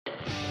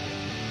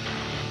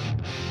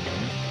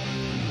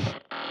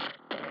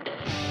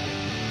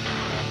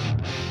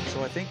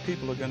think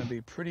people are going to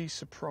be pretty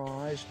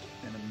surprised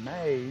and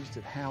amazed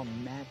at how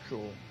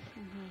natural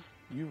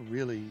you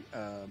really,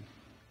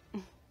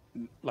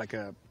 like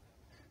a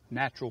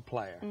natural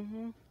player.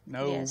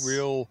 No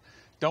real,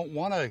 don't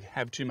want to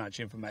have too much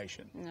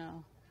information.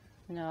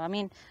 No, I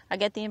mean, I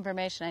get the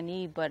information I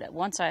need, but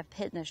once I've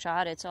hit the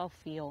shot, it's all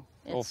feel.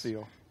 All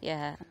feel.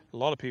 Yeah. A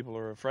lot of people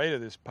are afraid of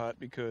this putt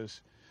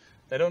because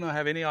they don't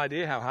have any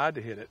idea how hard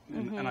to hit it.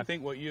 And I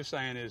think what you're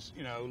saying is,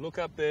 you know, look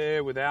up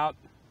there without,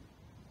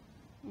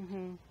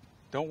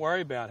 don't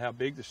worry about how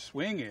big the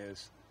swing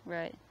is.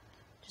 Right.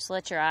 Just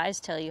let your eyes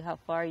tell you how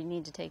far you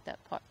need to take that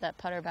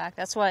putter back.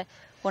 That's why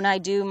when I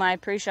do my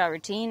pre-shot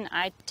routine,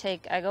 I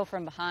go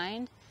from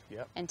behind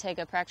and take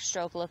a practice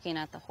stroke looking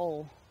at the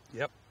hole.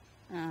 Yep.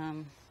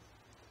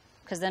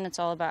 Because then it's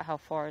all about how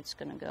far it's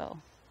going to go.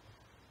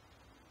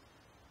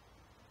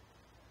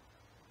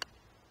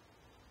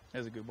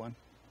 There's a good one.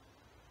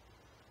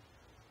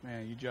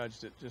 Man, you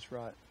judged it just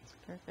right. It's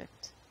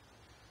perfect.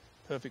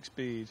 Perfect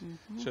speed.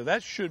 So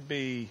that should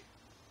be,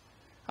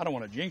 I don't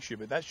want to jinx you,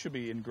 but that should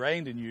be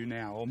ingrained in you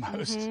now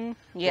almost.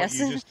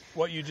 Yes.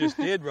 What you just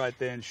did right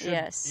then,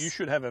 you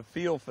should have a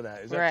feel for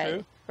that. Is that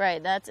true?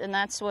 Right.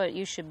 That's what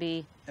you should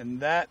be and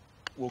that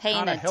will paying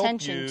kind of help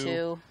attention you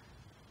to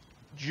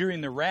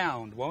during the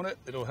round, won't it?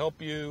 It'll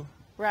help you.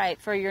 Right,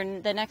 for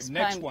the next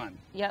one.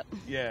 Yep.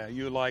 Yeah,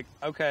 you're like,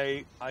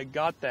 okay, I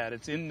got that.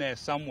 It's in there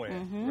somewhere,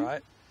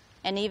 right?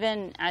 And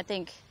even, I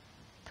think,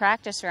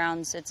 practice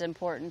rounds, it's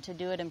important to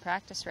do it in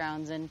practice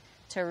rounds and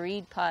to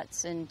read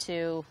putts and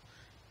to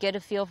get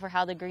a feel for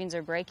how the greens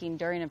are breaking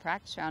during a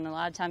practice round. A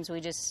lot of times we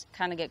just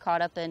kind of get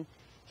caught up in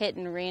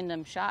hitting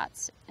random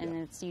shots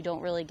and you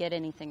don't really get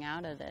anything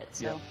out of it.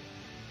 So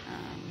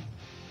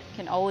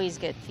can always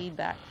get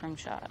feedback from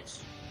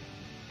shots.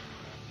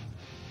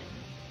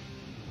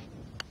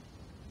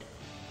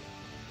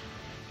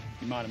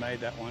 You might have made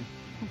that one.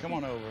 Come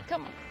on over.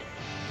 Come on.